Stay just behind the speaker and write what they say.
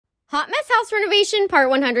Hot Mess House Renovation Part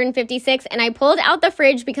 156, and I pulled out the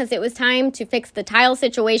fridge because it was time to fix the tile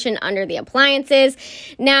situation under the appliances.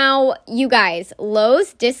 Now, you guys,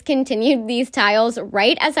 Lowe's discontinued these tiles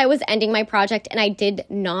right as I was ending my project, and I did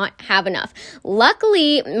not have enough.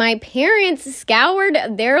 Luckily, my parents scoured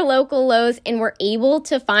their local Lowe's and were able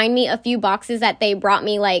to find me a few boxes that they brought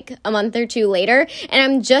me like a month or two later, and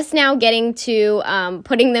I'm just now getting to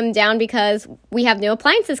putting them down because we have new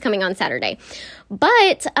appliances coming on Saturday.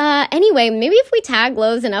 But anyway, maybe if we tag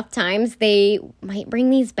Lowe's enough times, they might bring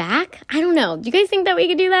these back. I don't know. Do you guys think that we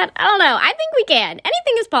could do that? I don't know. I think we can.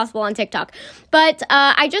 Anything is possible on TikTok. But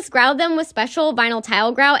I just grout them with special vinyl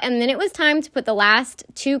tile grout, and then it was time to put the last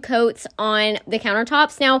 2 coats on the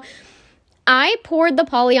countertops. Now, I poured the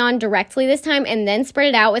poly on directly this time and then spread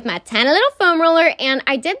it out with my tiny little foam roller, and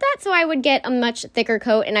I did that so I would get a much thicker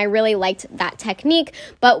coat, and I really liked that technique.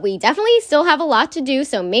 But we definitely still have a lot to do,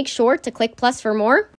 so make sure to click plus for more.